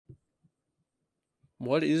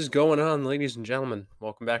What is going on, ladies and gentlemen?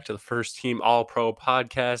 Welcome back to the First Team All Pro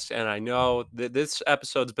podcast. And I know that this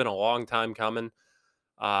episode's been a long time coming,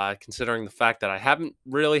 considering the fact that I haven't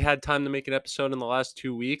really had time to make an episode in the last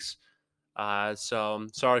 2 weeks. So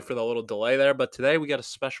I'm sorry for the little delay there. But today we got a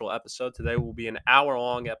special episode. Today will be an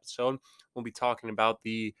hour-long episode. We'll be talking about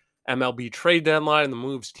the MLB trade deadline and the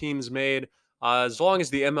moves teams made, as long as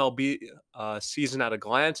the MLB season at a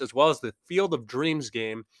glance, as well as the Field of Dreams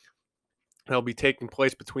game that'll be taking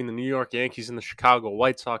place between the New York Yankees and the Chicago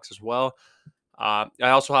White Sox as well. I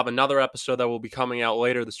also have another episode that will be coming out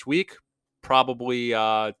later this week, probably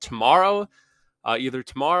tomorrow, either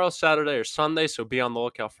tomorrow, Saturday, or Sunday. So be on the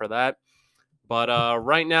lookout for that. But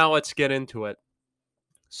right now, let's get into it.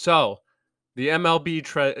 So the MLB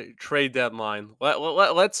trade deadline.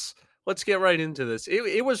 Let's get right into this.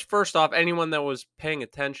 It was first off, anyone that was paying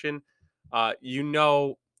attention, you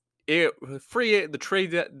know, it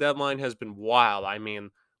the deadline has been wild. I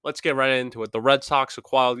mean, let's get right into it. The Red Sox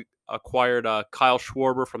acquired Kyle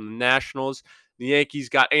Schwarber from the Nationals. The Yankees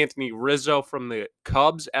got Anthony Rizzo from the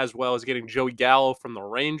Cubs, as well as getting Joey Gallo from the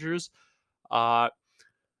Rangers. Uh,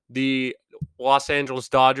 the Los Angeles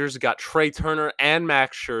Dodgers got Trey Turner and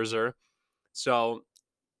Max Scherzer. So,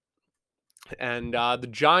 and the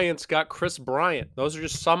Giants got Chris Bryant. Those are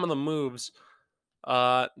just some of the moves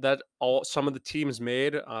that some of the teams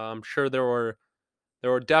made. I'm sure there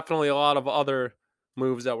were definitely a lot of other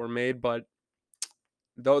moves that were made, but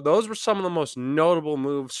those were some of the most notable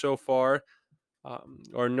moves so far,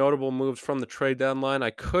 or notable moves from the trade deadline.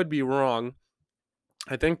 I could be wrong.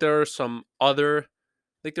 I think there are some other.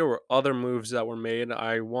 I think there were other moves that were made.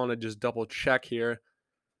 I want to just double check here.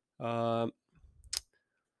 Uh,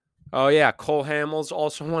 oh yeah, Cole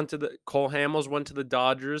Hamels went to the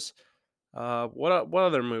Dodgers. What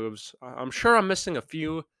other moves? I'm sure I'm missing a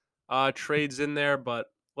few trades in there, but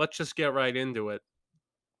let's just get right into it.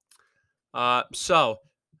 So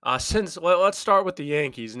since let's start with the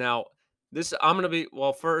Yankees. Now, this I'm gonna be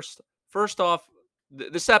well. First off,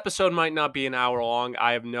 this episode might not be an hour long.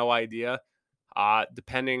 I have no idea.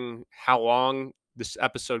 Depending how long this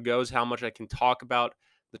episode goes, how much I can talk about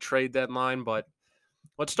the trade deadline. But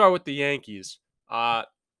let's start with the Yankees.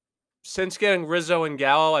 Since getting Rizzo and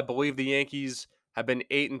Gallo, I believe the Yankees have been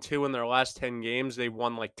 8-2 in their last 10 games. They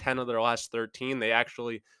won like 10 of their last 13. They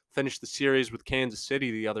actually finished the series with Kansas City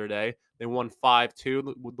the other day. They won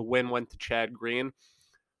 5-2. The win went to Chad Green.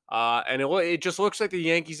 And it just looks like the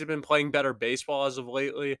Yankees have been playing better baseball as of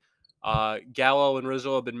lately. Gallo and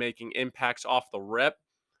Rizzo have been making impacts off the rip.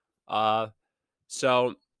 Uh,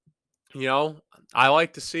 so, you know, I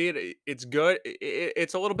like to see it. It's good.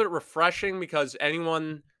 It's a little bit refreshing because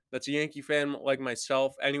anyone that's a Yankee fan like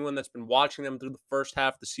myself, anyone that's been watching them through the first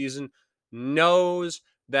half of the season, knows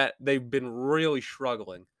that they've been really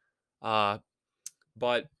struggling. Uh,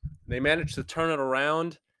 but they managed to turn it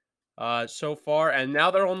around so far, and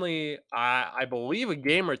now they're only, I believe, a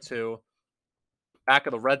game or two back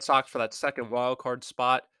of the Red Sox for that second wild card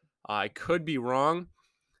spot. I could be wrong.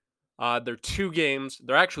 They're 2 games.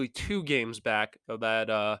 They're actually 2 games back of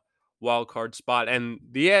that wild card spot, and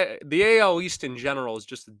the AL East in general is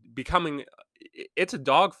just becoming. It's a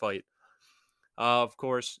dogfight. Of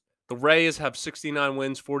course, the Rays have 69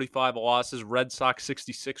 wins, 45 losses. Red Sox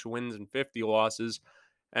 66 wins and 50 losses,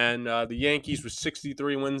 and the Yankees with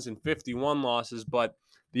 63 wins and 51 losses. But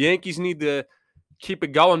the Yankees need to keep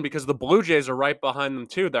it going because the Blue Jays are right behind them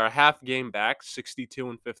too. They're a half game back, 62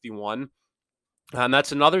 and 51. And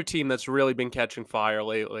that's another team that's really been catching fire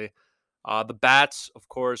lately. The Bats, of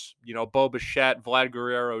course, Bo Bichette, Vlad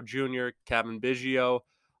Guerrero Jr., Kevin Biggio,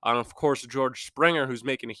 and of course, George Springer, who's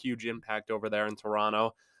making a huge impact over there in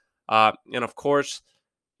Toronto. And of course,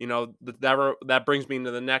 that brings me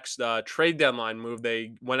into the next trade deadline move.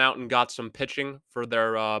 They went out and got some pitching for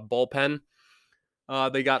their bullpen.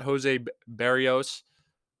 They got Jose Barrios.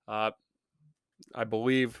 I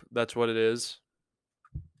believe that's what it is.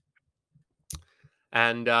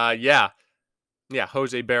 And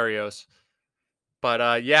Jose Barrios.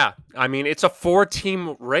 But yeah, I mean, it's a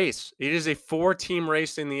 4-team race. It is a 4-team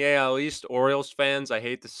race in the AL East. Orioles fans, I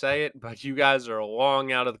hate to say it, but you guys are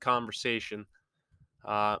long out of the conversation.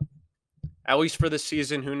 At least for this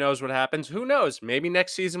season, who knows what happens? Who knows? Maybe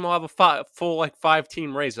next season we'll have a full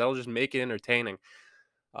 5-team race. That'll just make it entertaining.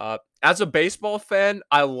 As a baseball fan,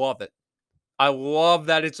 I love it. I love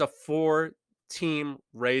that it's a 4-team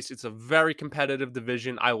race. It's a very competitive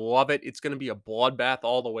division. I love it. It's going to be a bloodbath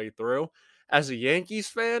all the way through. As a Yankees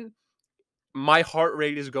fan, my heart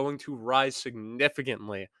rate is going to rise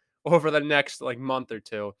significantly over the next month or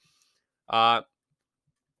two.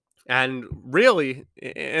 And really,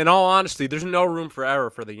 in all honesty, there's no room for error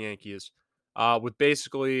for the Yankees. with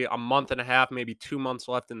basically a month and a half, maybe 2 months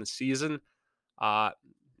left in the season. Uh,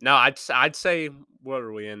 no, I'd say what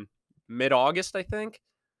are we in mid August? I think.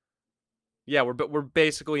 Yeah, we're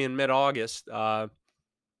basically in mid August.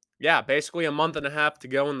 Yeah, basically a month and a half to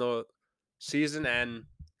go in the season, and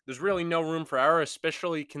there's really no room for error,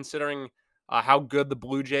 especially considering how good the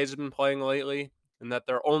Blue Jays have been playing lately, and that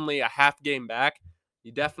they're only a half game back.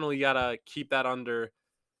 You definitely gotta keep that under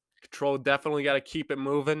control. Definitely gotta keep it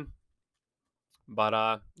moving.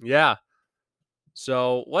 But yeah.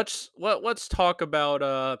 So let's talk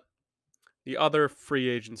about the other free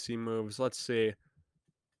agency moves. Let's see.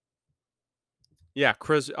 Yeah,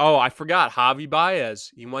 Chris. Oh, I forgot Javi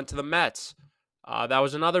Baez. He went to the Mets. That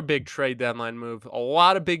was another big trade deadline move. A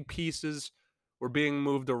lot of big pieces were being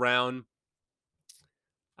moved around,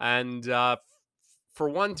 and for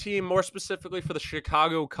one team, more specifically for the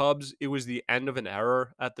Chicago Cubs, it was the end of an era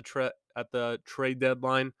at the trade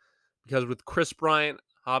deadline because with Chris Bryant,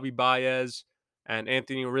 Javi Baez, and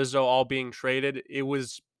Anthony Rizzo all being traded, it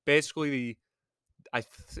was basically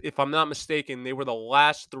if I'm not mistaken, they were the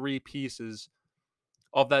last three pieces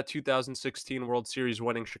of that 2016 World Series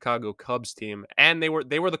winning Chicago Cubs team, and they were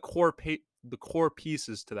the core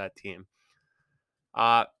pieces to that team.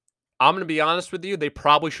 Uh, I'm gonna be honest with you, they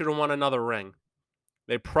probably should have won another ring.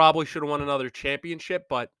 They probably should have won another championship,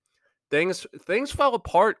 but things fell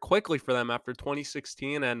apart quickly for them after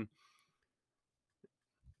 2016, and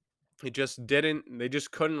it just didn't. They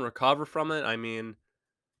just couldn't recover from it. I mean,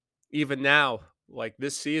 even now, like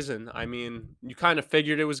this season, I mean, you kind of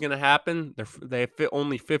figured it was going to happen. They have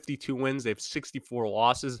only 52 wins. They have 64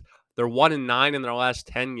 losses. They're 1-9 in their last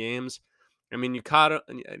 10 games. I mean, you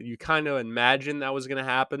kind of imagine that was going to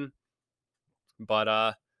happen, but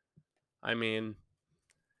I mean,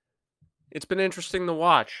 it's been interesting to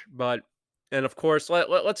watch. But and of course,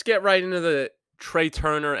 let's get right into the Trey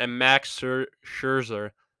Turner and Max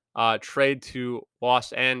Scherzer trade to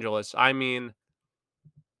Los Angeles. I mean,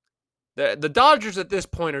 the Dodgers at this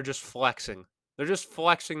point are just flexing. They're just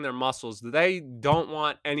flexing their muscles. They don't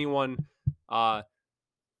want anyone uh,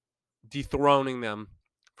 dethroning them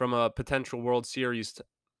from a potential World Series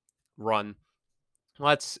run.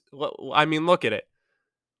 I mean, look at it.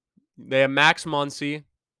 They have Max Muncy,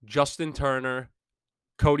 Justin Turner,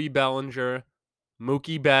 Cody Bellinger,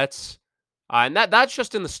 Mookie Betts, and that's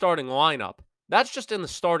just in the starting lineup. That's just in the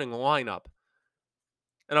starting lineup.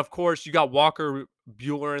 And of course, you got Walker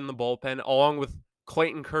Bueller in the bullpen, along with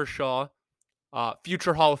Clayton Kershaw,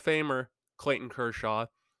 future Hall of Famer Clayton Kershaw,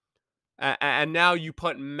 and now you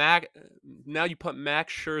put Max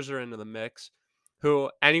Scherzer into the mix, who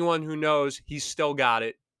anyone who knows he's still got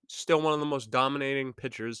it, still one of the most dominating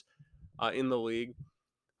pitchers in the league.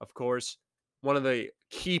 Of course, one of the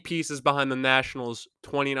key pieces behind the Nationals'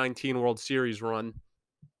 2019 World Series run,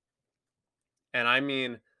 and I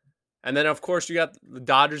mean, and then of course you got the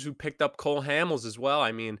Dodgers who picked up Cole Hamels as well.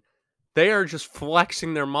 I mean, they are just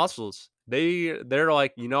flexing their muscles. They're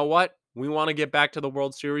like, you know what? We want to get back to the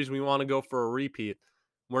World Series. We want to go for a repeat.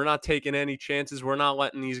 We're not taking any chances. We're not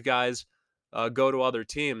letting these guys go to other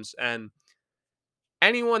teams. And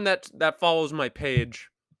anyone that follows my page,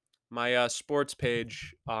 my sports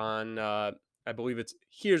page on, I believe it's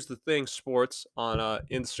Here's the Thing Sports on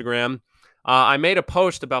Instagram. I made a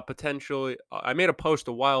post about potentially. I made a post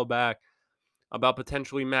a while back about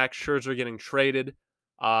potentially Max Scherzer getting traded.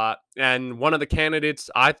 And one of the candidates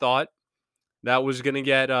I thought that was gonna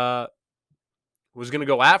go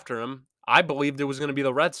after him, I believed it was gonna be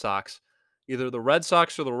the Red Sox, either the Red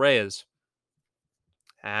Sox or the Rays,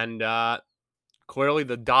 and clearly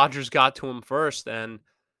the Dodgers got to him first. And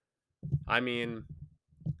I mean,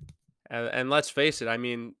 and let's face it, I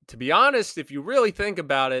mean, to be honest, if you really think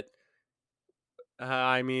about it,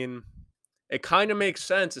 I mean, it kind of makes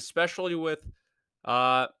sense, especially with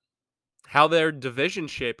uh, how their division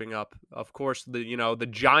shaping up. Of course, the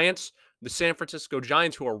Giants, the San Francisco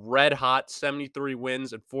Giants, who are red hot, 73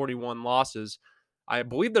 wins and 41 losses. I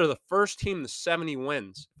believe they're the first team to 70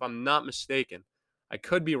 wins, if I'm not mistaken. I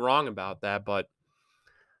could be wrong about that, but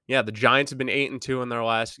yeah, the Giants have been 8-2 in their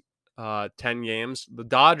last 10 games. The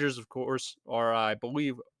Dodgers, of course, are I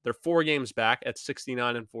believe they're 4 games back at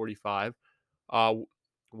 69 and 45. Uh,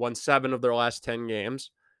 won 7 of their last 10 games.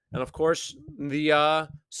 And of course, the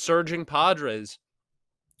surging Padres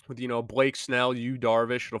with Blake Snell, Yu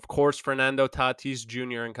Darvish, and of course Fernando Tatis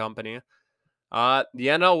Jr. and company. The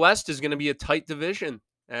NL West is going to be a tight division,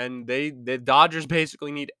 and the Dodgers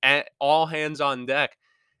basically need all hands on deck.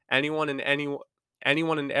 Anyone and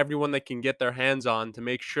everyone they can get their hands on to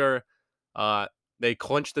make sure they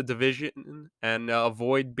clinch the division and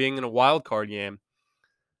avoid being in a wild card game.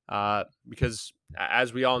 Because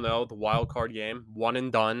as we all know, the wild card game, one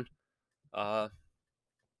and done. Uh,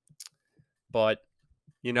 but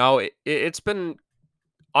it's been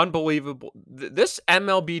unbelievable. This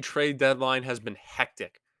MLB trade deadline has been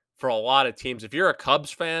hectic for a lot of teams. If you're a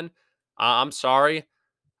Cubs fan, I'm sorry.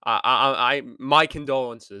 My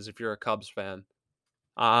condolences if you're a Cubs fan.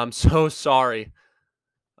 I'm so sorry.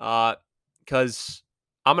 Because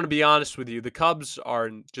I'm gonna be honest with you, the Cubs are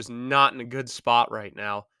just not in a good spot right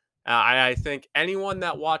now. I think anyone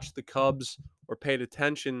that watched the Cubs or paid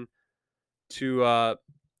attention to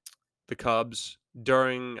the Cubs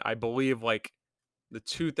during, I believe, like the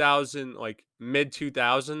 2000, like mid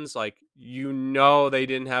 2000s, like they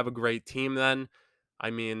didn't have a great team then. I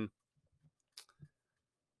mean,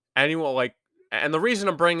 anyone like, and the reason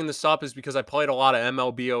I'm bringing this up is because I played a lot of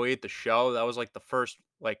MLB 08 the show. That was like the first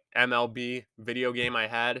like MLB video game I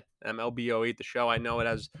had. MLB 08 the show. I know it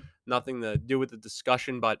has nothing to do with the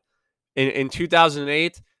discussion, but in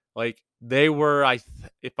 2008, like they were,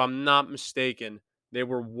 if I'm not mistaken, they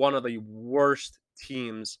were one of the worst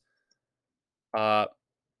teams uh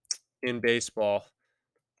in baseball.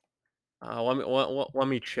 Let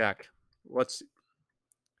me check. What's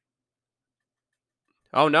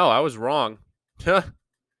Oh no, I was wrong.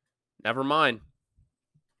 Never mind.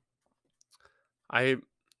 I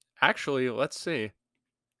actually, let's see.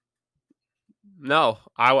 No,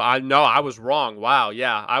 I no, I was wrong. Wow,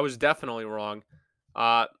 yeah, I was definitely wrong.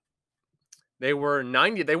 Uh they won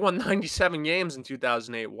 97 games in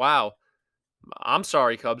 2008. Wow. I'm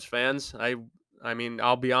sorry, Cubs fans. I mean,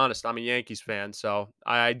 I'll be honest, I'm a Yankees fan, so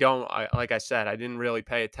I don't like I said, I didn't really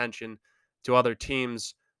pay attention to other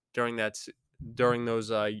teams during during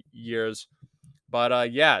those years.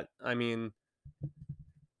 But yeah, I mean,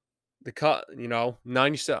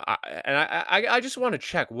 97, and I just want to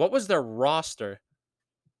check what was their roster.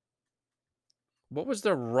 What was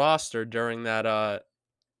their roster during that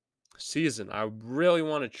season? I really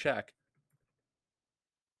want to check.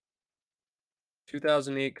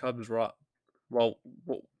 2008 Cubs well,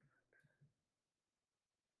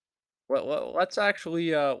 well, let's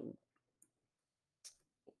actually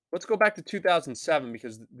let's go back to 2007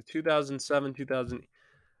 because the 2007 2000.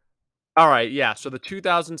 All right, yeah. So the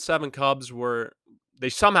 2007 Cubs they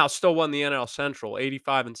somehow still won the NL Central,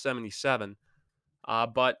 85 and 77.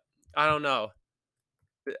 But I don't know.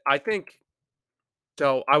 I think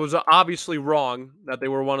so. I was obviously wrong that they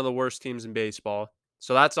were one of the worst teams in baseball.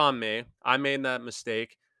 So that's on me. I made that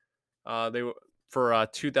mistake. They were for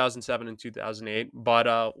 2007 and 2008.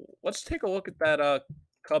 But let's take a look at that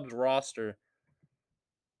Cubs roster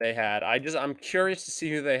they had. I'm curious to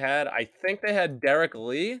see who they had. I think they had Derek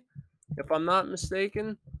Lee, if I'm not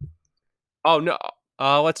mistaken. Oh no.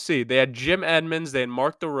 Let's see. They had Jim Edmonds, they had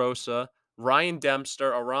Mark DeRosa, Ryan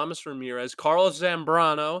Dempster, Aramis Ramirez, Carlos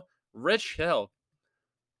Zambrano, Rich Hill.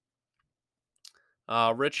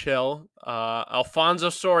 Alfonso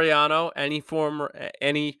Soriano.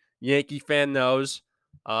 Any Yankee fan knows.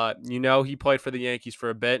 He played for the Yankees for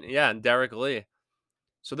a bit. Yeah, and Derek Lee.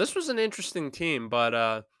 So this was an interesting team,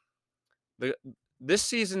 but the this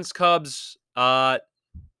season's Cubs,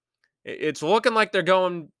 it's looking like they're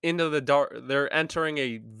going into the dark. They're entering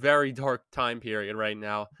a very dark time period right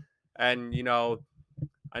now, and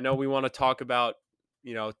I know we want to talk about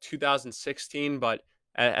 2016, but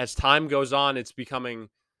as time goes on, it's becoming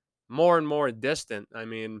more and more distant. I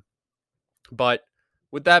mean, but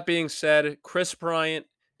with that being said, Chris Bryant,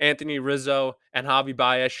 Anthony Rizzo, and Javi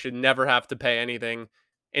Baez should never have to pay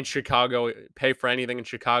for anything in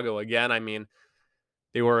Chicago again. I mean,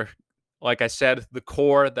 they were, like I said, the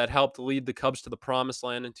core that helped lead the Cubs to the promised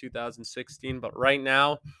land in 2016. But right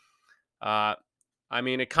now, uh, I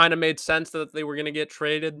mean, it kind of made sense that they were going to get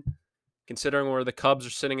traded, considering where the Cubs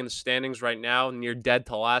are sitting in the standings right now, near dead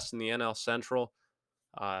to last in the NL Central.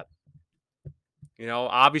 Uh,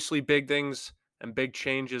 obviously, big things and big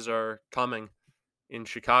changes are coming in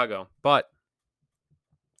Chicago. But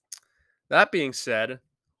that being said,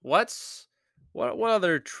 what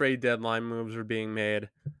other trade deadline moves are being made?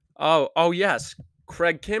 Oh yes,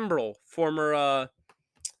 Craig Kimbrell, former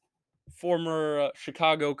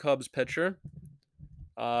Chicago Cubs pitcher.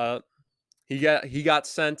 Uh, he got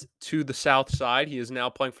sent to the South Side. He is now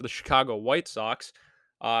playing for the Chicago White Sox.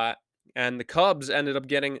 Uh, and the Cubs ended up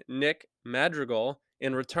getting Nick Madrigal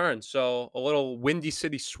in return. So a little Windy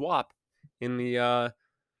City swap in the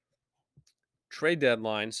trade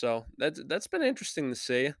deadline. So that's been interesting to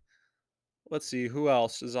see. Let's see who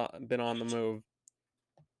else has been on the move.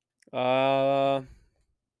 Uh,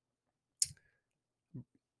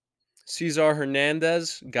 Cesar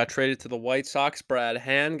Hernandez got traded to the White Sox. Brad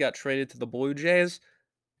Hand got traded to the Blue Jays.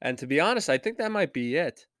 And to be honest, I think that might be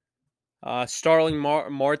it. Starling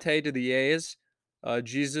Marte to the A's.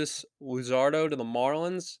 Jesus Luzardo to the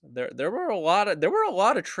Marlins. There were a lot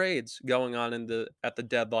of trades going on at the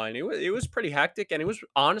deadline. It was pretty hectic, and it was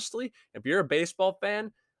honestly, if you're a baseball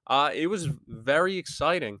fan, it was very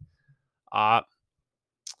exciting. Uh,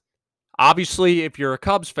 Obviously, if you're a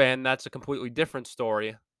Cubs fan, that's a completely different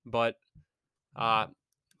story. But uh,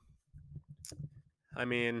 I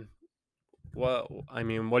mean, what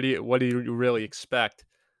do you really expect?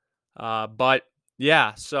 But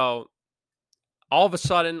yeah, so all of a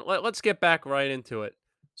sudden, let's get back right into it.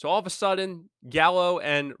 So all of a sudden, Gallo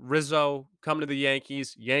and Rizzo come to the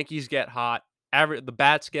Yankees. Yankees get hot. The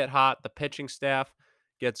bats get hot. The pitching staff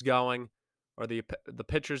gets going, or the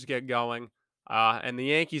pitchers get going. And the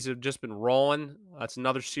Yankees have just been rolling. That's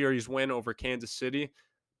another series win over Kansas City.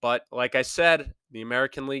 But like I said, the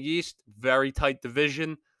American League East, very tight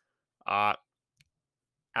division. Uh,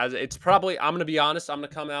 as it's probably, I'm going to be honest, I'm going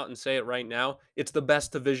to come out and say it right now. It's the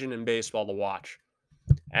best division in baseball to watch.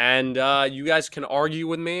 And you guys can argue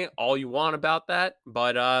with me all you want about that,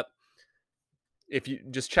 but if you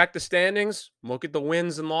just check the standings, look at the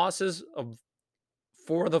wins and losses of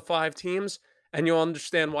 4 of the 5 teams, and you'll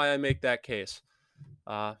understand why I make that case.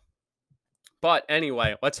 Uh, but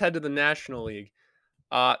anyway, let's head to the National League.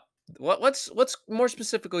 Uh, let's more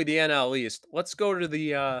specifically the NL East. Let's go to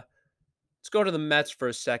the Mets for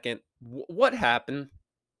a second. What happened?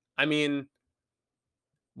 I mean,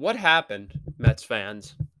 what happened, Mets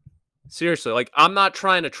fans? Seriously, like I'm not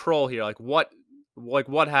trying to troll here. Like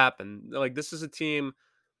what happened? Like this is a team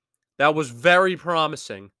that was very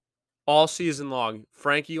promising all season long.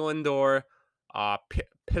 Frankie Lindor,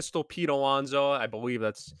 Pistol Pete Alonso, I believe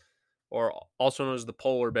that's, or also known as the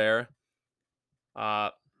Polar Bear. Uh,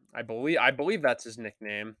 I believe that's his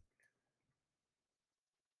nickname.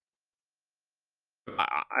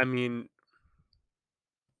 I mean,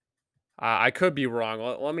 I could be wrong.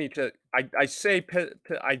 Let me just. I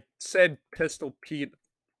said Pistol Pete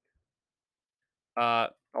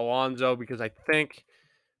Alonso because I think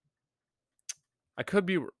I could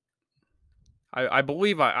be. I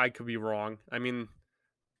believe I could be wrong. I mean,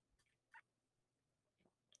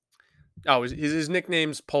 oh, his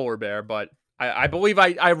nickname's Polar Bear, but I believe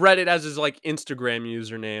I read it as his like Instagram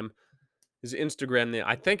username. His Instagram name.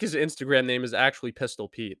 I think his Instagram name is actually Pistol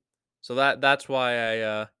Pete. So that's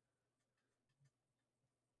why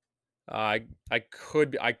I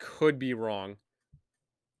could be wrong.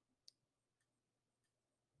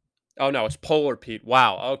 Oh no, it's Polar Pete.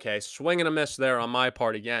 Wow. Okay, swing and a miss there on my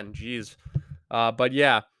part again. Jeez. But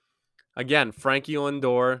yeah, again, Frankie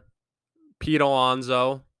Lindor, Pete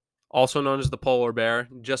Alonso, also known as the Polar Bear,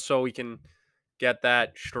 just so we can get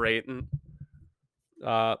that straight. And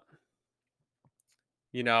uh,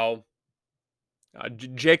 you know,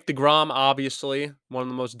 Jake DeGrom, obviously one of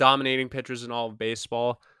the most dominating pitchers in all of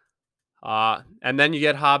baseball. And then you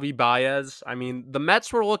get Javi Baez. I mean, the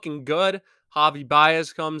Mets were looking good. Javi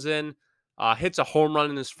Baez comes in, hits a home run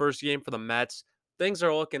in his first game for the Mets. Things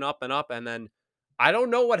are looking up and up. And then I don't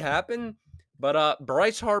know what happened, but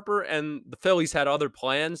Bryce Harper and the Phillies had other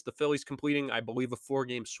plans. The Phillies completing, I believe, a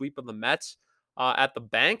 4-game sweep of the Mets at the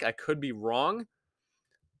bank. I could be wrong.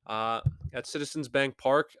 At Citizens Bank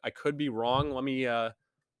Park, I could be wrong. Let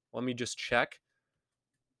me just check.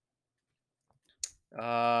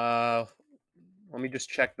 Uh, Let me just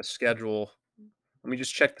check the schedule. Let me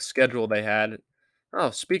just check the schedule they had.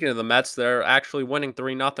 Oh, speaking of the Mets, they're actually winning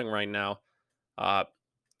 3-0 right now. Uh,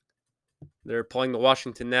 they're playing the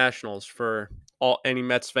Washington Nationals. For any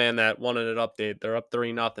Mets fan that wanted an update, they're up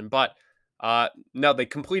 3-0. But no, they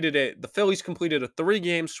completed it. The Phillies completed a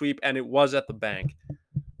 3-game sweep, and it was at the bank.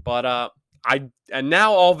 But and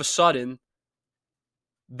now all of a sudden,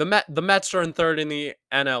 the Mets are in third in the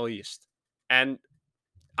NL East, and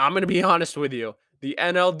I'm gonna be honest with you. The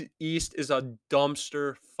NL East is a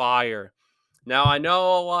dumpster fire. Now, I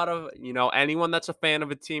know a lot of, anyone that's a fan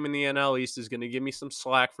of a team in the NL East is going to give me some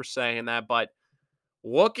slack for saying that, but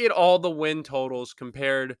look at all the win totals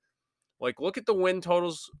compared. Like, look at the win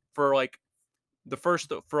totals for, like, the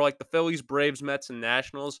Phillies, Braves, Mets, and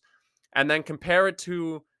Nationals, and then compare it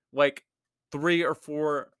to, like, 3 or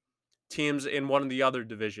 4 teams in one of the other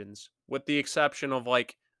divisions, with the exception of,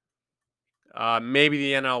 like, maybe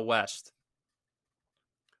the NL West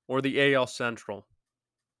or the AL Central.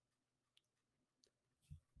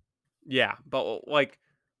 Yeah, but, like,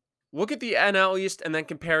 look at the NL East and then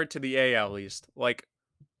compare it to the AL East. Like,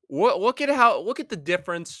 look at the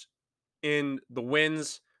difference in the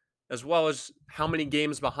wins as well as how many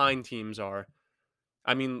games behind teams are.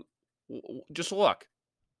 I mean, just look.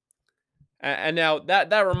 And now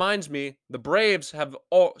that reminds me, the Braves have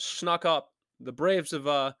all snuck up. The Braves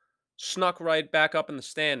have snuck right back up in the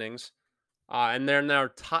standings, and they're now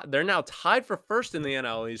tied for first in the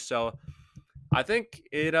NL East. So I think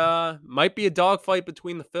it might be a dogfight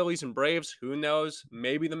between the Phillies and Braves. Who knows?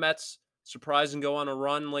 Maybe the Mets surprise and go on a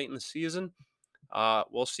run late in the season.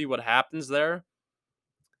 We'll see what happens there.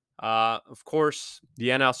 Of course, the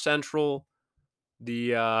NL Central,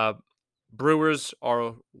 the Brewers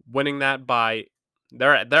are winning that by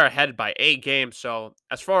they're ahead by 8 games. So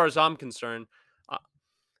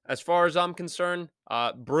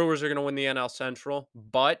uh, Brewers are going to win the NL Central.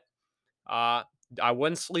 But uh, I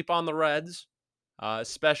wouldn't sleep on the Reds,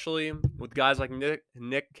 especially with guys like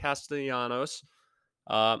Nick Castellanos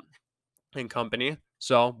uh, and company.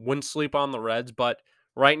 So wouldn't sleep on the Reds. But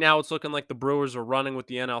right now, it's looking like the Brewers are running with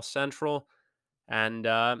the NL Central, and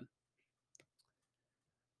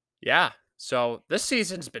yeah. So this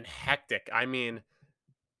season's been hectic. I mean,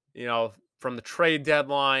 from the trade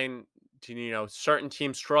deadline to, certain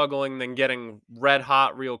teams struggling, then getting red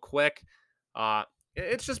hot real quick. Uh,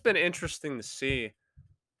 it's just been interesting to see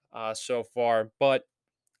so far. But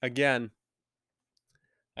again,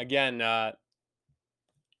 again,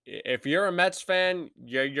 if you're a Mets fan,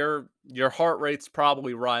 your heart rate's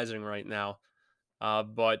probably rising right now.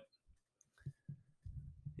 But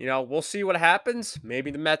we'll see what happens.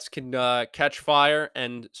 Maybe the Mets can catch fire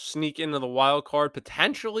and sneak into the wild card,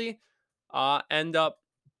 potentially end up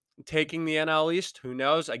taking the NL East. Who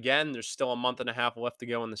knows? Again, there's still a month and a half left to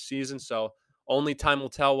go in the season, so only time will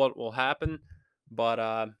tell what will happen.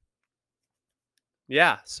 But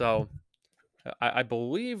yeah, so I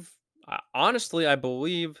believe, honestly, I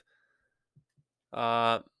believe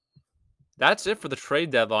uh, that's it for the trade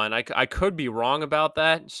deadline. I could be wrong about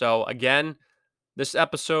that. So again, this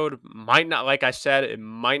episode might not, like I said, it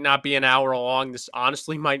might not be an hour long. This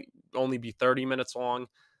honestly might only be 30 minutes long.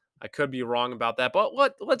 I could be wrong about that. But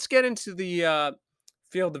let's get into the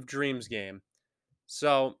Field of Dreams game.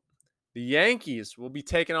 So the Yankees will be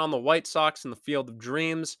taking on the White Sox in the Field of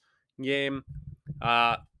Dreams game.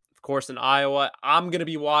 Of course, in Iowa. I'm gonna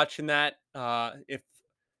be watching that.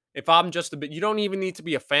 If I'm just a bit, you don't even need to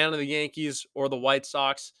be a fan of the Yankees or the White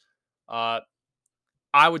Sox. Uh,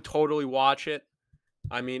 I would totally watch it.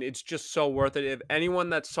 I mean, it's just so worth it. If anyone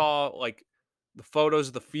that saw like the photos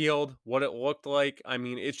of the field, what it looked like, I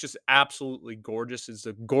mean, it's just absolutely gorgeous. It's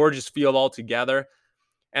a gorgeous field altogether.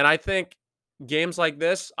 And I think games like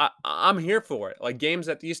this, I'm here for it. Like games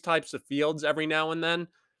at these types of fields every now and then,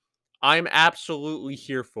 I'm absolutely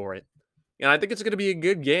here for it. And I think it's going to be a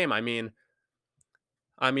good game. I mean,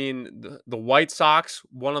 the White Sox,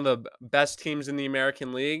 one of the best teams in the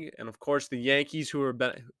American League, and of course the Yankees,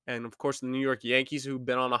 and of course the New York Yankees, who've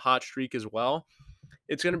been on a hot streak as well.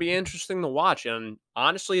 It's going to be interesting to watch. And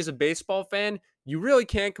honestly, as a baseball fan, you really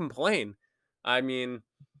can't complain. I mean,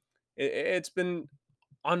 it's been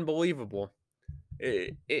unbelievable.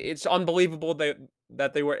 It's unbelievable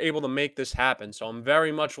that they were able to make this happen. So I'm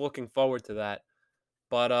very much looking forward to that.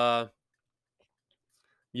 But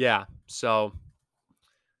yeah. So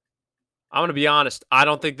I'm gonna be honest. I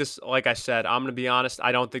don't think this. Like I said, I'm gonna be honest.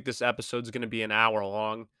 I don't think this episode's gonna be an hour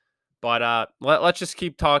long. But let's just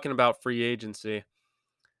keep talking about free agency,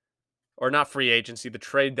 or not free agency, the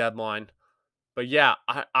trade deadline. But yeah,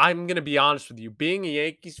 I'm gonna be honest with you. Being a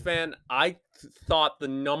Yankees fan, I thought the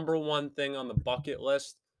number one thing on the bucket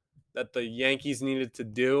list that the Yankees needed to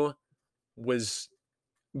do was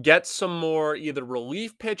get some more either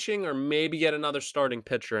relief pitching or maybe get another starting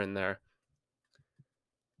pitcher in there.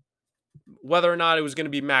 Whether or not it was going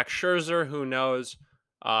to be Max Scherzer, who knows?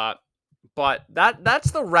 Uh, but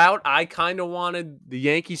that's the route I kind of wanted the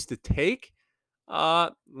Yankees to take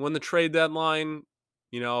when the trade deadline,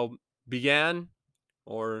 began.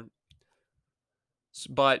 Or,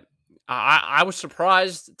 but I was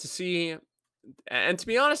surprised to see, and to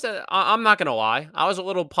be honest, I'm not gonna lie, I was a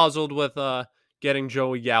little puzzled with getting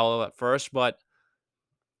Joey Gallo at first, but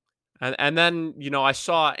and then I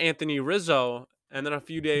saw Anthony Rizzo, and then a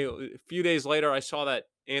few days later I saw that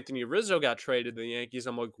Anthony Rizzo got traded to the Yankees.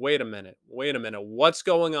 I'm like, wait a minute, what's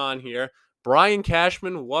going on here? Brian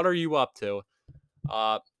Cashman, what are you up to?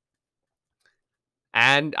 Uh,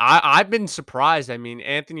 and I've been surprised. I mean,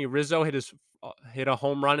 Anthony Rizzo hit a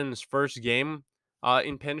home run in his first game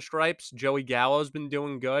in pinstripes. Joey Gallo's been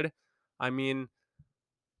doing good. I mean,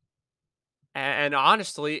 and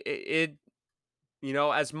honestly,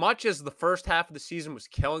 as much as the first half of the season was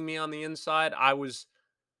killing me on the inside,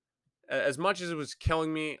 as much as it was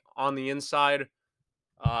killing me on the inside,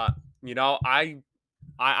 uh, you know,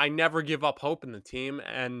 I never give up hope in the team,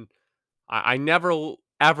 and I never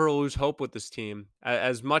ever lose hope with this team.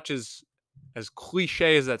 As much as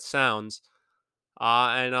cliche as that sounds,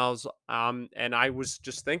 And I was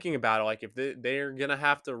just thinking about it, like if they're gonna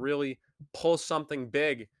have to really pull something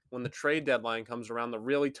big when the trade deadline comes around to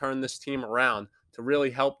really turn this team around, to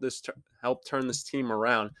really help turn this team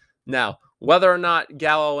around. Now, whether or not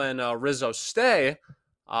Gallo and Rizzo stay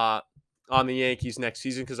uh, on the Yankees next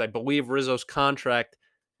season, because I believe Rizzo's contract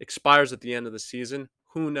expires at the end of the season,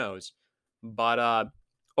 who knows? But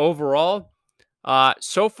overall,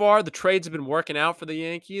 so far the trades have been working out for the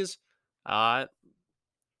Yankees. Uh,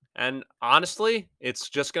 and honestly, it's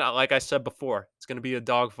just gonna, like I said before, it's gonna be a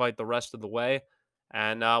dogfight the rest of the way,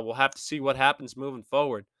 and we'll have to see what happens moving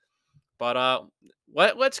forward. But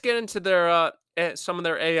let's get into their some of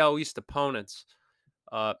their AL East opponents.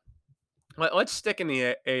 Uh, let's stick in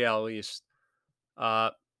the AL East. Uh,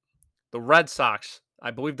 the Red Sox,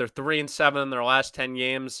 I believe they're 3-7 in their last 10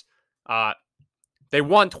 games. Uh, they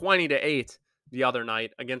won 20-8 the other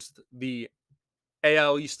night against the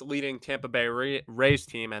AL East leading Tampa Bay Rays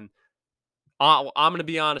team, and I'm going to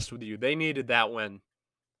be honest with you. They needed that win.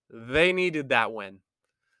 They needed that win.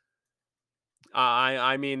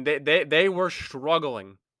 I mean, they were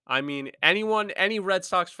struggling. I mean, any Red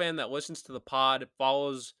Sox fan that listens to the pod,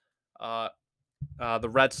 follows uh, the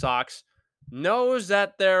Red Sox, knows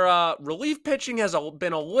that their relief pitching has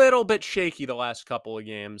been a little bit shaky the last couple of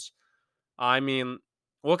games. I mean,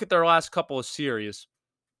 look at their last couple of series.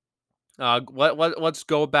 Let's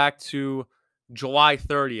go back to July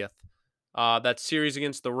 30th. That series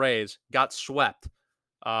against the Rays got swept.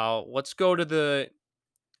 Let's go to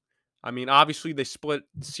I mean, obviously they split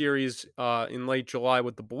the series in late July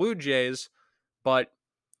with the Blue Jays, but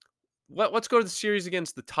let's go to the series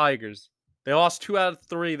against the Tigers. They lost 2 out of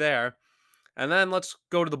 3 there. And then let's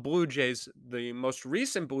go to the Blue Jays, the most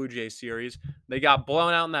recent Blue Jays series. They got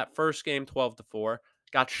blown out in that first game 12-4,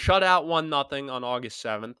 got shut out 1-0 on August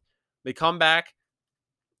 7th. They come back,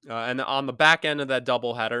 and on the back end of that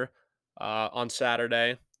doubleheader on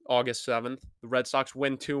Saturday, August 7th, the Red Sox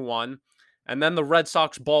win 2-1. And then the Red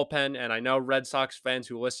Sox bullpen, and I know Red Sox fans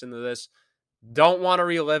who listen to this don't want to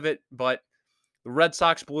relive it, but the Red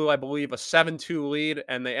Sox blew, I believe, a 7-2 lead,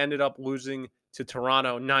 and they ended up losing to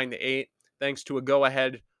Toronto 9-8, thanks to a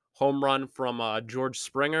go-ahead home run from George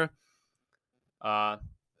Springer. And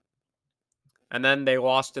then they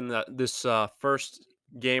lost in this first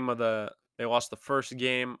game of the. They lost the first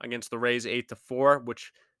game against the Rays 8-4,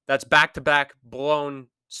 which that's back-to-back blown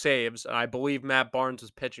saves, and I believe Matt Barnes was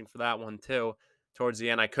pitching for that one too. Towards the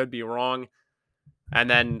end, I could be wrong. And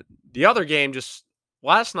then the other game, just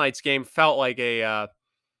last night's game, felt like it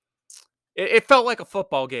felt like a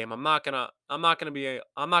football game. I'm not gonna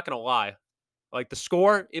lie. Like the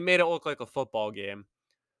score, it made it look like a football game.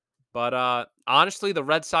 But honestly, the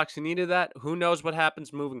Red Sox needed that. Who knows what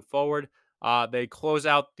happens moving forward? They close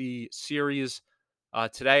out the series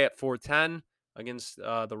today at 4:10 against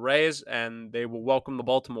the Rays, and they will welcome the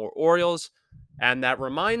Baltimore Orioles. And that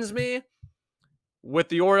reminds me, with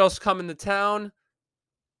the Orioles coming to town,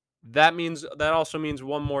 that also means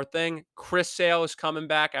one more thing. Chris Sale is coming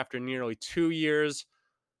back after nearly 2 years.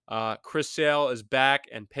 Chris Sale is back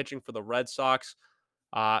and pitching for the Red Sox.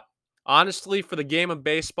 Uh, Honestly, for the game of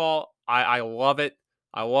baseball, I love it.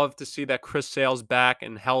 I love to see that Chris Sale's back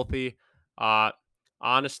and healthy. Uh,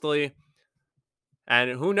 Honestly,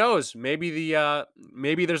 and who knows? Maybe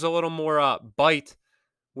there's a little more bite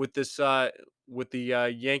with this with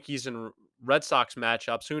the Yankees and Red Sox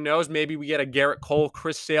matchups. Who knows? Maybe we get a Garrett Cole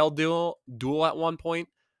Chris Sale duel at one point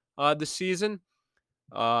this season.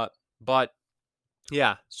 But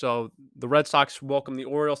yeah, so the Red Sox welcome the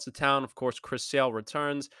Orioles to town. Of course, Chris Sale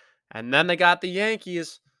returns, and then they got the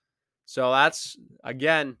Yankees. So that's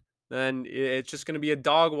again, then it's just going to be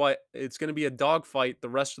a It's going to be a dogfight the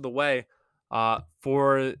rest of the way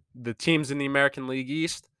for the teams in the American League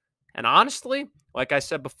East. And honestly, like I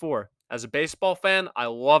said before, as a baseball fan, I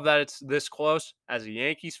love that it's this close. As a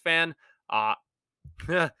Yankees fan, uh,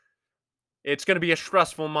 it's going to be a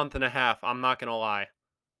stressful month and a half. I'm not going to lie.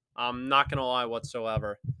 I'm not going to lie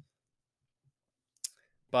whatsoever.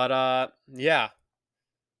 But yeah,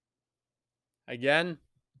 again,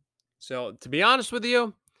 so to be honest with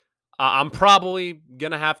you, I'm probably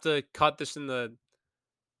gonna have to cut this in a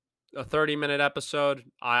 30-minute episode.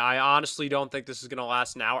 I honestly don't think this is gonna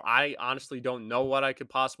last an hour. I honestly don't know what I could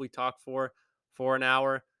possibly talk for an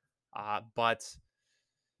hour. But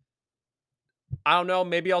I don't know.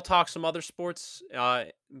 Maybe I'll talk some other sports.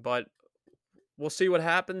 But we'll see what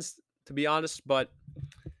happens. To be honest, but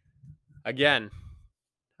again,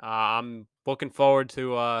 I'm looking forward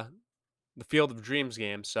to the Field of Dreams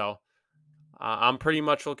game. So I'm pretty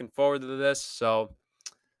much looking forward to this. So,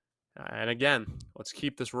 and again, let's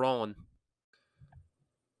keep this rolling.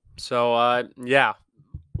 So, yeah,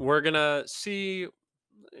 we're gonna see.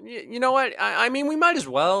 You know what? I mean, we might as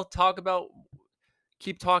well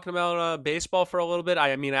keep talking about baseball for a little bit.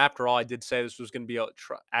 I mean, after all, I did say this was going to be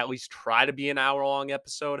at least try to be an hour long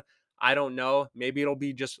episode. I don't know. Maybe it'll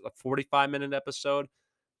be just a 45-minute episode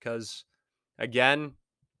because, again,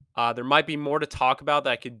 there might be more to talk about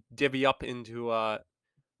that I could divvy up into,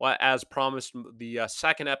 well, as promised, the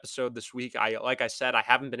second episode this week. Like I said, I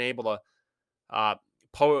haven't been able to uh,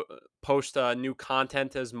 post new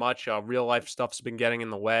content as much. Real life stuff's been getting in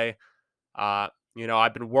the way. Uh,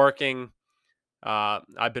 I've been working.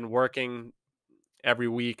 I've been working every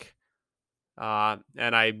week, and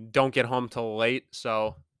I don't get home till late.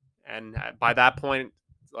 So, and by that point,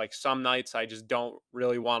 like some nights, I just don't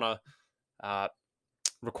really want to uh,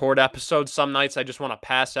 record episodes. Some nights, I just want to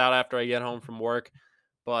pass out after I get home from work.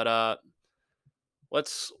 But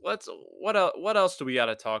let's what else do we got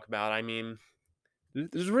to talk about? I mean,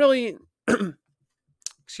 there's really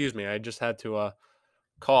excuse me. I just had to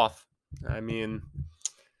cough. I mean,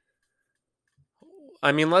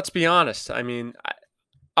 let's be honest.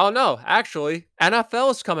 Oh no, actually, NFL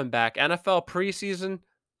is coming back. NFL preseason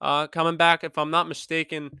coming back. If I'm not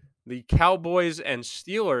mistaken, the Cowboys and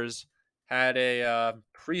Steelers had a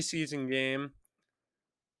preseason game.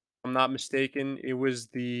 If I'm not mistaken, I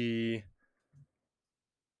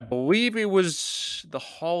believe it was the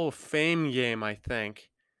Hall of Fame game, I think.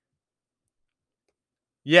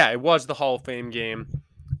 Yeah, it was the Hall of Fame game.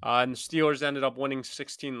 And the Steelers ended up winning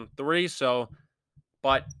 16-3, so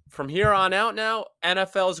but from here on out now,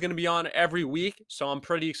 NFL is going to be on every week, so I'm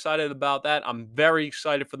pretty excited about that. I'm very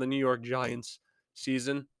excited for the New York Giants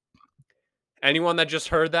season. Anyone that just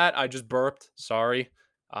heard that, I just burped. Sorry.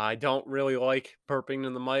 I don't really like burping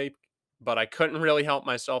in the mic, but I couldn't really help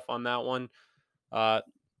myself on that one. Uh,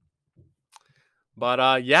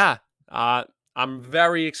 yeah, uh, I'm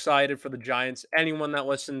very excited for the Giants. Anyone that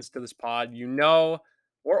listens to this pod,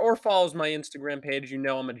 or follows my Instagram page,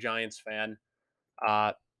 I'm a Giants fan.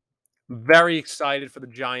 Uh, Very excited for the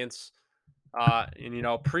Giants. And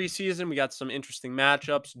preseason we got some interesting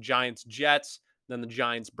matchups: Giants Jets, then the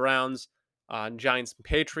Giants Browns, Giants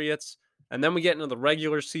Patriots, and then we get into the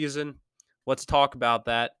regular season. Let's talk about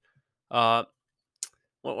that. Uh,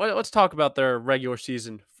 let's talk about their regular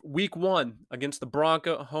season. Week 1 against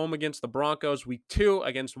the home against the Broncos. Week 2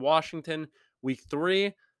 against Washington. Week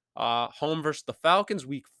 3, home versus the Falcons.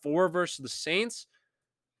 Week 4 versus the Saints.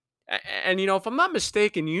 And if I'm not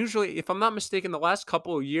mistaken, the last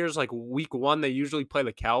couple of years, like week 1, they usually play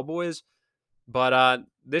the Cowboys. But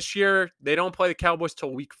this year they don't play the Cowboys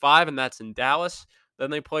till week 5, and that's in Dallas. Then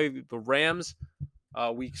they play the Rams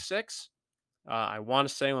week 6. I want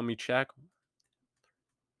to say, let me check.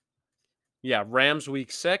 Yeah, Rams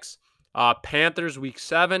week 6, Panthers week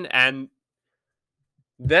 7, and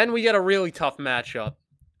then we get a really tough matchup.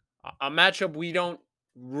 A matchup we don't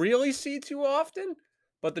really see too often,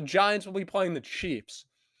 but the Giants will be playing the Chiefs.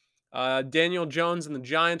 Daniel Jones and the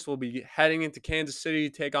Giants will be heading into Kansas City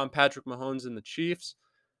to take on Patrick Mahomes and the Chiefs.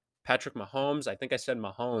 Patrick Mahomes. I think I said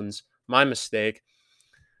Mahomes. My mistake.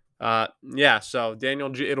 Yeah, so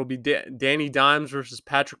it'll be Danny Dimes versus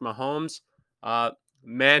Patrick Mahomes.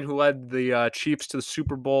 Man who led the Chiefs to the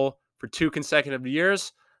Super Bowl for 2 consecutive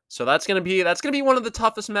years. So that's gonna be one of the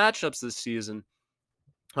toughest matchups this season.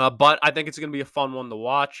 But I think it's gonna be a fun one to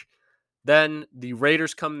watch. Then the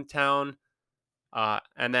Raiders come to town.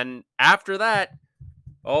 And then after that,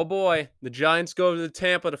 oh boy, the Giants go to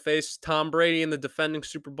Tampa to face Tom Brady and the defending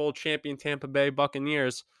Super Bowl champion Tampa Bay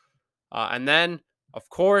Buccaneers. And then, of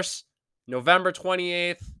course, November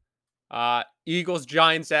 28th, Eagles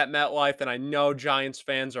Giants at MetLife. And I know Giants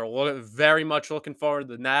fans are very much looking forward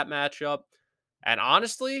to that matchup. And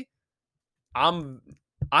honestly, I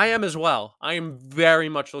am as well. I am very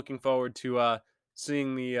much looking forward to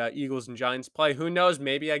seeing the Eagles and Giants play. Who knows?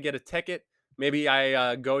 Maybe I get a ticket. Maybe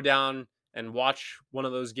I go down and watch one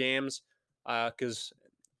of those games. And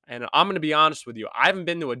I'm going to be honest with you, I haven't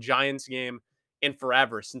been to a Giants game in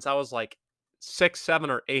forever, since I was like 6, 7,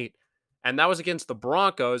 or 8. And that was against the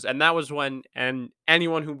Broncos. And that was and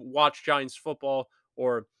anyone who watched Giants football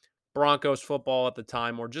or Broncos football at the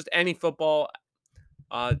time, or just any football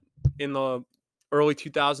in the early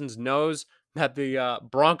 2000s, knows that the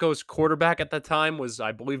Broncos quarterback at the time was,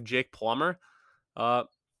 I believe, Jake Plummer. I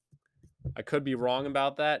could be wrong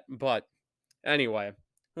about that, but anyway,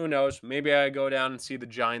 who knows? Maybe I go down and see the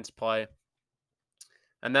Giants play.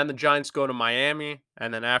 And then the Giants go to Miami,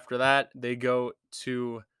 and then after that, they go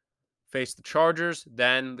to face the Chargers.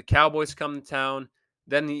 Then the Cowboys come to town.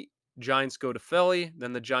 Then the Giants go to Philly.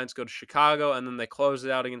 Then the Giants go to Chicago, and then they close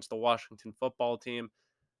it out against the Washington football team.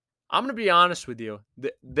 I'm gonna be honest with you.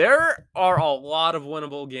 There are a lot of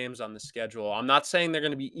winnable games on the schedule. I'm not saying they're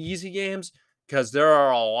gonna be easy games because there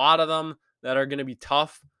are a lot of them that are gonna be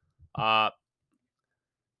tough. Uh,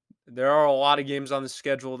 there are a lot of games on the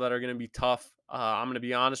schedule that are gonna be tough. I'm gonna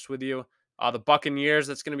be honest with you. The Buccaneers,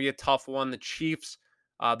 that's gonna be a tough one. The Chiefs,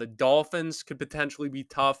 the Dolphins could potentially be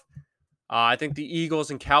tough. I think the Eagles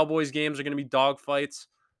and Cowboys games are going to be dogfights.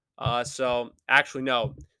 So actually,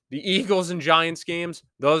 no, the Eagles and Giants games,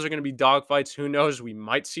 those are going to be dogfights. Who knows? We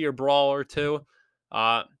might see a brawl or two.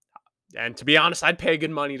 Uh, and to be honest, I'd pay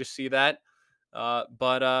good money to see that.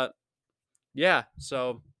 But yeah,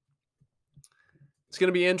 so it's going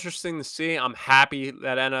to be interesting to see. I'm happy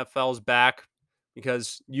that NFL's back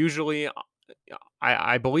because usually,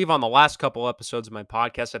 I believe on the last couple episodes of my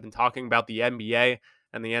podcast, I've been talking about the NBA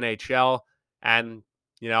and the NHL, and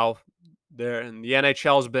you know, the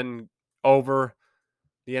NHL has been over.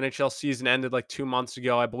 The NHL season ended like 2 months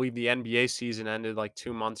ago. I believe the NBA season ended like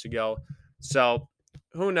 2 months ago. So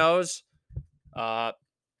who knows? Uh,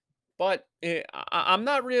 but I'm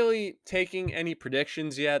not really taking any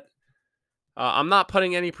predictions yet. I'm not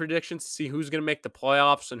putting any predictions to see who's going to make the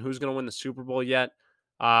playoffs and who's going to win the Super Bowl yet.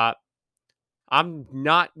 Uh, I'm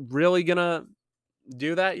not really gonna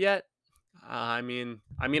do that yet. I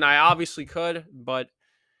obviously could, but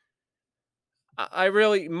I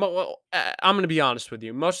really, I'm gonna be honest with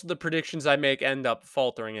you. Most of the predictions I make end up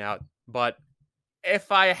faltering out. But if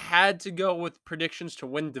I had to go with predictions to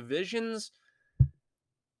win divisions,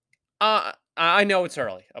 I know it's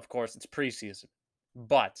early. Of course, it's preseason,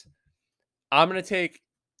 but I'm gonna take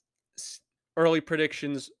early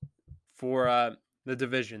predictions for the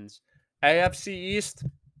divisions. AFC East.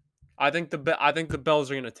 I think the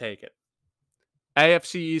Bills are gonna take it.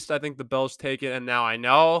 AFC East, I think the Bills take it, and now I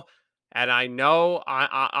know, I'm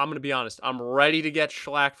going to be honest. I'm ready to get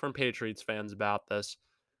shellacked from Patriots fans about this.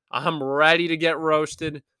 I'm ready to get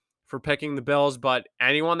roasted for picking the Bills, but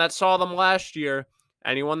anyone that saw them last year,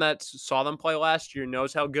 anyone that saw them play last year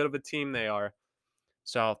knows how good of a team they are.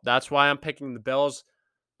 So that's why I'm picking the Bills.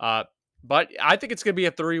 Uh, but I think it's going to be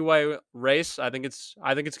a three-way race. I think it's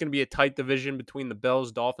going to be a tight division between the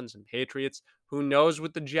Bills, Dolphins, and Patriots. Who knows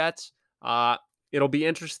with the Jets? It'll be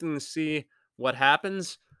interesting to see what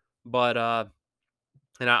happens. But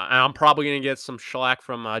I'm probably going to get some shellac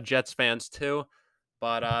from Jets fans too.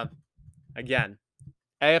 But again,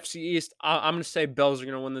 AFC East, I'm going to say Bills are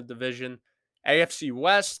going to win the division. AFC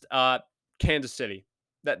West, Kansas City.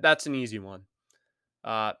 That's an easy one.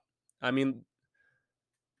 Uh, I mean,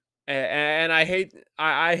 and I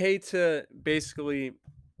hate to basically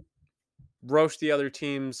roast the other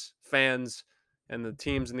teams fans and the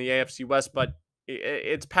teams in the AFC West, but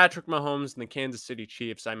it's Patrick Mahomes and the Kansas City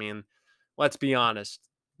Chiefs. I mean, let's be honest.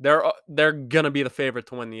 They're going to be the favorite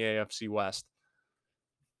to win the AFC West.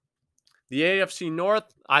 The AFC North,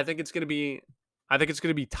 I think it's going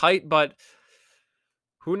to be tight, but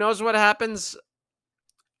who knows what happens?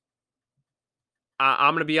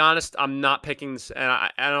 I'm going to be honest. I'm not picking this, and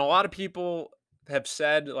a lot of people have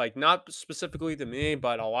said, like, not specifically to me,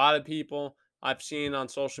 but a lot of people I've seen on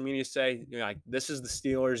social media say, like, this is the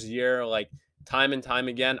Steelers' year, like time and time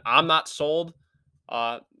again. I'm not sold.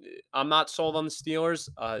 Uh, I'm not sold on the Steelers,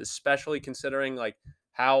 especially considering like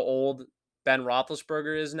how old Ben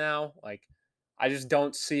Roethlisberger is now. Like, I just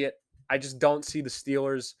don't see it. I just don't see the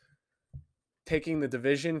Steelers taking the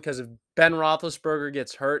division because if Ben Roethlisberger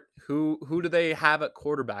gets hurt, who do they have at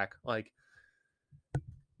quarterback? Like,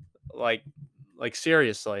 like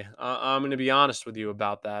seriously, I'm going to be honest with you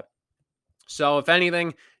about that. So if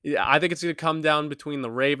anything, yeah, I think it's going to come down between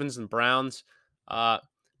the Ravens and Browns. Uh,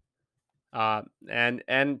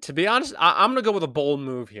 and to be honest, I'm going to go with a bold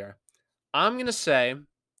move here. I'm going to say,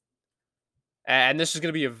 and this is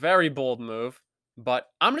going to be a very bold move, but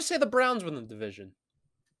I'm going to say the Browns win the division.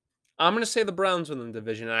 I'm going to say the Browns win the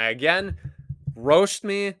division. And again, roast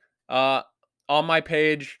me uh, on my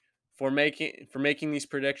page for making these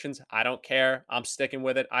predictions. I don't care. I'm sticking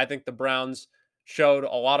with it. I think the Browns showed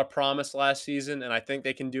a lot of promise last season, and I think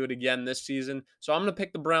they can do it again this season. So I'm going to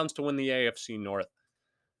pick the Browns to win the AFC North.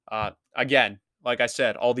 Again, like I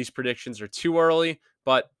said, all these predictions are too early,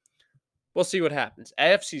 but we'll see what happens.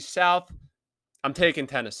 AFC South, I'm taking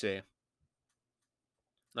Tennessee.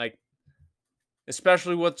 Like,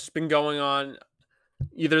 especially what's been going on.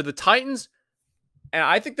 Either the Titans, and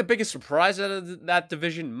I think the biggest surprise out of that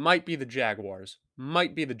division might be the Jaguars.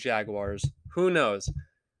 Might be the Jaguars. Who knows?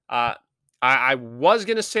 I was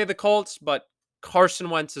going to say the Colts, but Carson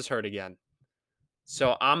Wentz is hurt again.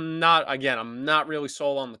 So I'm not really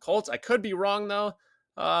sold on the Colts. I could be wrong, though.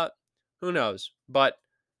 Who knows? But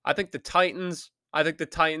I think the Titans, I think the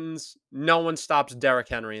Titans, no one stops Derrick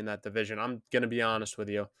Henry in that division. I'm going to be honest with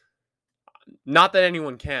you. Not that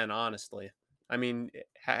anyone can, honestly. I mean,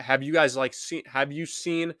 have you guys have you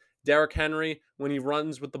seen Derrick Henry when he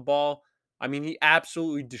runs with the ball? I mean, he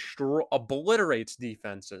absolutely obliterates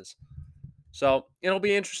defenses. So it'll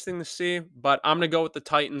be interesting to see, but I'm going to go with the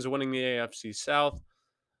Titans winning the AFC South.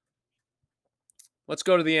 Let's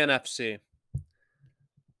go to the NFC.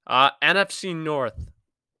 NFC North.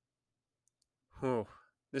 Whew.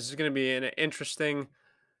 This is going to be an interesting.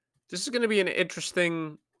 This is going to be an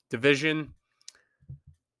interesting division.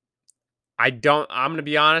 I'm going to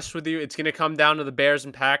be honest with you. It's going to come down to the Bears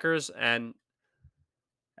and Packers, and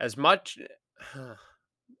as much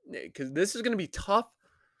because this is going to be tough.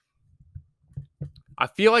 I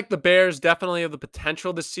feel like the Bears definitely have the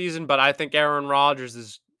potential this season, but I think Aaron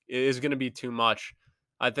Rodgers is going to be too much.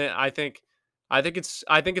 I think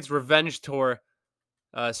it's revenge tour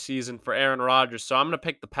season for Aaron Rodgers. So I'm going to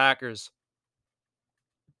pick the Packers.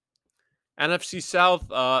 NFC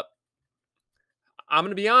South. I'm going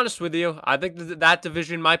to be honest with you. I think that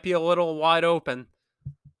division might be a little wide open.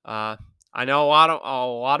 I know a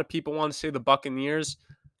lot of people want to say the Buccaneers,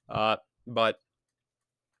 but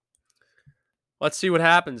let's see what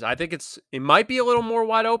happens. I think it might be a little more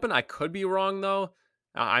wide open. I could be wrong though.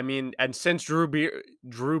 I mean, and since Drew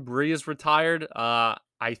Brees retired, I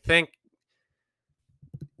think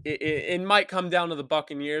it might come down to the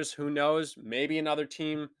Buccaneers. Who knows? Maybe another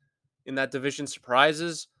team in that division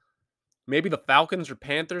surprises. Maybe the Falcons or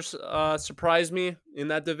Panthers surprise me in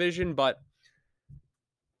that division, but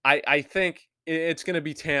I think it's going to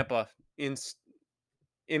be Tampa in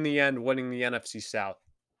the end winning the NFC South.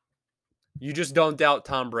 You just don't doubt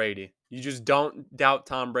Tom Brady. You just don't doubt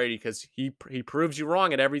Tom Brady because he proves you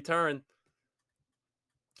wrong at every turn.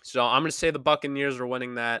 So I'm going to say the Buccaneers are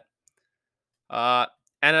winning that.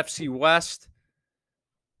 NFC West.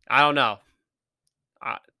 I don't know.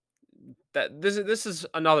 This is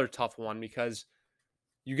another tough one because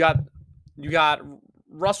you got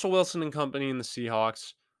Russell Wilson and company in the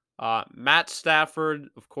Seahawks. Matt Stafford,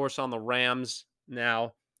 of course, on the Rams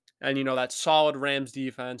now. And, that solid Rams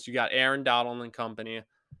defense. You got Aaron Donald and company.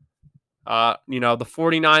 The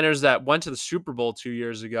 49ers that went to the Super Bowl 2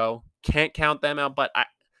 years ago. Can't count them out. But, a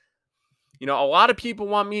lot of people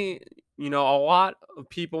want to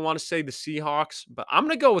say the Seahawks. But I'm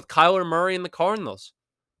going to go with Kyler Murray and the Cardinals.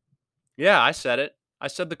 Yeah, I said it. I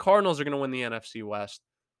said the Cardinals are going to win the NFC West.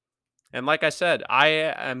 And like I said, I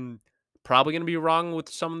am probably going to be wrong with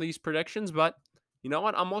some of these predictions, but you know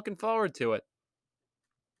what? I'm looking forward to it.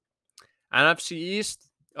 NFC East,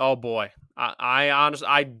 oh boy. I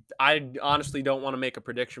honestly don't want to make a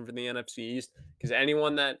prediction for the NFC East because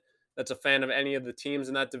anyone that's a fan of any of the teams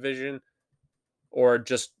in that division or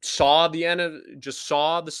just saw the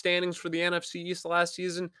standings for the NFC East last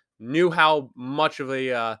season knew how much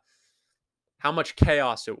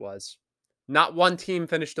chaos it was. Not one team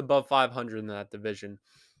finished above 500 in that division.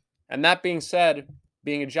 And that being said,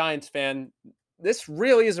 being a Giants fan, this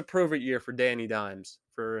really is a prove-it year for Danny Dimes,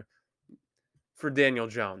 for Daniel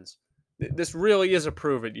Jones. This really is a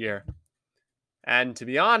prove-it year. And to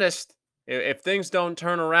be honest, if things don't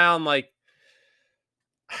turn around let's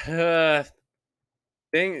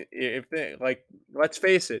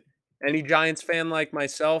face it, any Giants fan like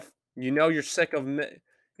myself, you're sick of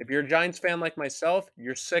if you're a Giants fan like myself,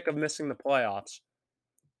 you're sick of missing the playoffs.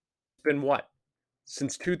 It's been what?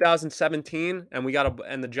 Since 2017 and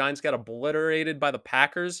the Giants got obliterated by the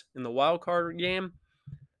Packers in the wild card game.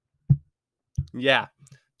 Yeah.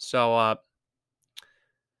 So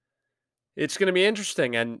it's going to be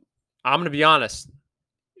interesting and I'm going to be honest.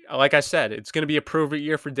 Like I said, it's going to be a prove it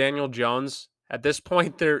year for Daniel Jones. At this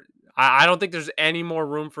point I don't think there's any more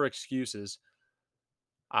room for excuses.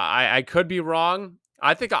 I could be wrong.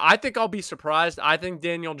 I think I'll be surprised. I think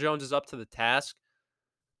Daniel Jones is up to the task.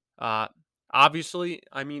 Obviously,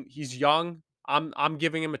 I mean, he's young. I'm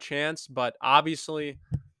giving him a chance, but obviously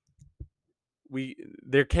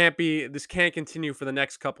this can't continue for the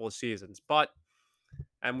next couple of seasons.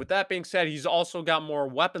 And with that being said, he's also got more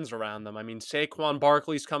weapons around them. I mean, Saquon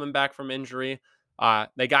Barkley's coming back from injury.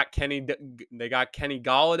 They got Kenny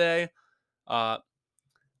Golladay.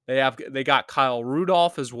 They got Kyle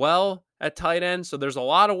Rudolph as well at tight end. So there's a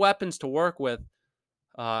lot of weapons to work with.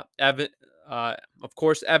 Of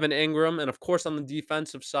course, Evan Ingram, and of course on the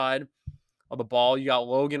defensive side of the ball, you got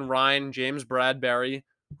Logan Ryan, James Bradberry,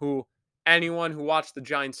 who anyone who watched the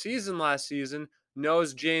Giants season last season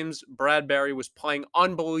knows James Bradberry was playing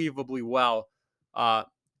unbelievably well for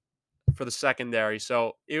the secondary.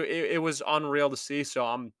 So it was unreal to see. So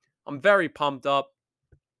I'm very pumped up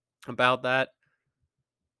about that.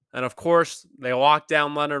 And of course, they locked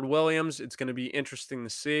down Leonard Williams. It's going to be interesting to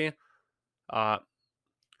see, uh,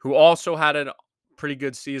 who also had a pretty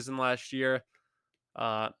good season last year.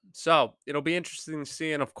 So it'll be interesting to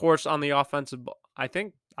see. And of course, on the offensive, I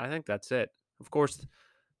think that's it. Of course,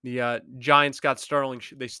 the Giants got Sterling.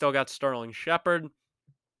 They still got Sterling Shepard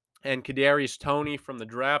and Kadarius Toney from the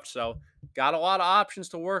draft. So got a lot of options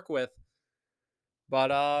to work with.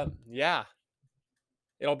 But yeah,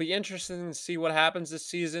 it'll be interesting to see what happens this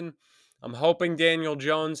season. I'm hoping Daniel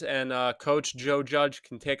Jones and Coach Joe Judge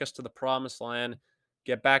can take us to the promised land,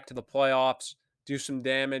 get back to the playoffs, do some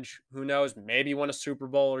damage. Who knows? Maybe win a Super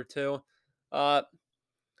Bowl or two. Uh,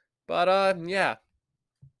 but yeah.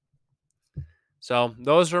 So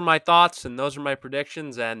those are my thoughts and those are my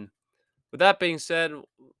predictions. And with that being said,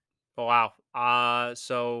 oh, wow.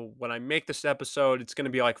 So when I make this episode, it's going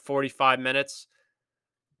to be like 45 minutes.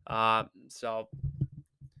 So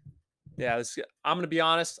yeah, I'm going to be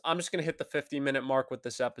honest. I'm just going to hit the 50-minute mark with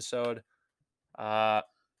this episode. Uh,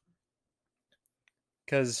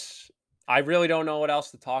 because I really don't know what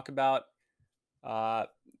else to talk about. Uh,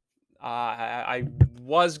 I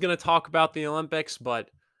was going to talk about the Olympics, but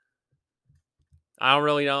I don't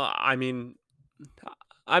really know. I mean,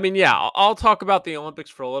 yeah, I'll talk about the Olympics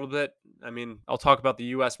for a little bit. I mean, I'll talk about the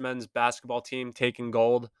U.S. men's basketball team taking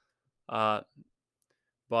gold. Uh,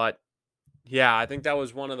 but yeah, I think that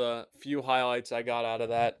was one of the few highlights I got out of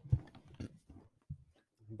that.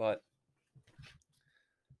 But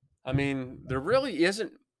I mean, there really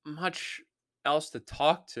isn't much else to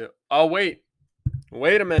talk to. Oh, wait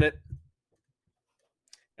a minute.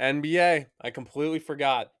 NBA. I completely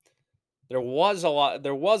forgot. There was a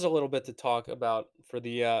little bit to talk about for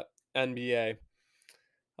the NBA.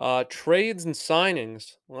 Trades and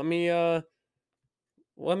signings. Let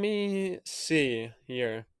me see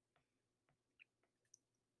here.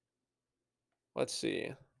 Let's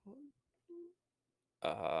see.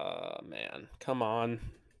 Man, come on.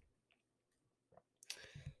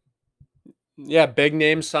 Yeah, big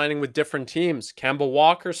names signing with different teams. Kemba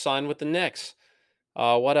Walker signed with the Knicks.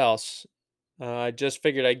 What else? I just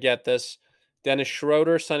figured I'd get this. Dennis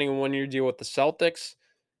Schroeder signing a 1-year deal with the Celtics.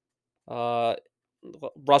 Uh,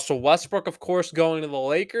 Russell Westbrook, of course, going to the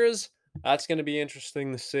Lakers. That's going to be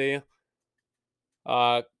interesting to see.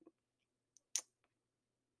 Uh,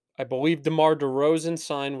 I believe DeMar DeRozan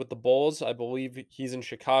signed with the Bulls. I believe he's in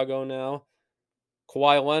Chicago now.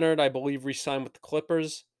 Kawhi Leonard, I believe, re-signed with the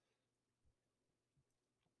Clippers.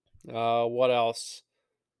 What else?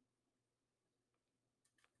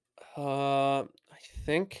 I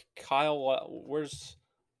think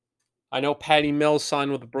I know Patty Mills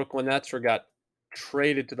signed with the Brooklyn Nets or got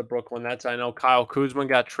traded to the Brooklyn Nets. I know Kyle Kuzma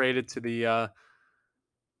got traded to the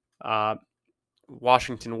uh,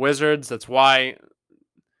 Washington Wizards.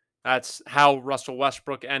 That's how Russell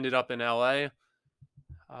Westbrook ended up in LA.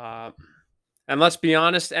 And let's be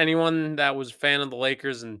honest, anyone that was a fan of the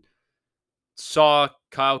Lakers and saw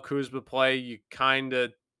Kyle Kuzma play, you kind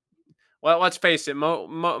of, well, let's face it,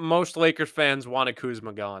 most Lakers fans wanted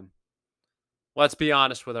Kuzma gone. Let's be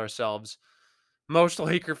honest with ourselves. Most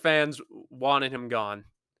Laker fans wanted him gone.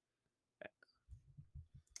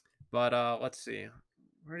 But let's see.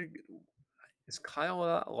 Is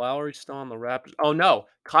Kyle Lowry still on the Raptors? Oh no,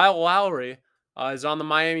 Kyle Lowry is on the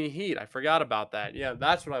Miami Heat. I forgot about that. Yeah,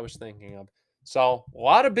 that's what I was thinking of. So a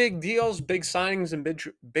lot of big deals, big signings, and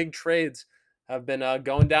big trades have been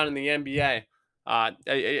going down in the NBA.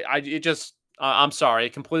 I'm sorry,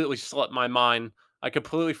 it completely slipped my mind. I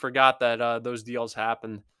completely forgot that those deals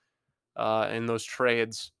happened in those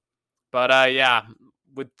trades. But yeah,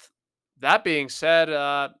 with that being said,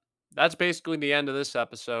 that's basically the end of this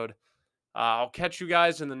episode. I'll catch you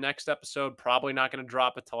guys in the next episode. Probably not going to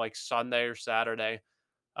drop it till like Sunday or Saturday.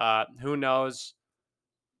 Who knows?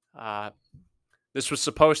 Uh, this was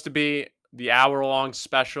supposed to be the hour-long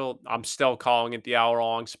special. I'm still calling it the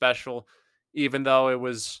hour-long special, even though it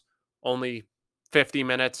was only 50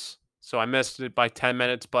 minutes. So I missed it by 10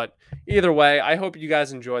 minutes. But either way, I hope you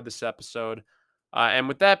guys enjoyed this episode. And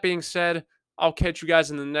with that being said, I'll catch you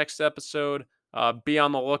guys in the next episode. Be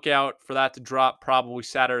on the lookout for that to drop probably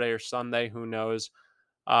Saturday or Sunday. Who knows?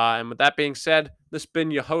 And with that being said, this has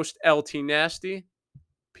been your host, LT Nasty.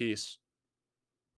 Peace.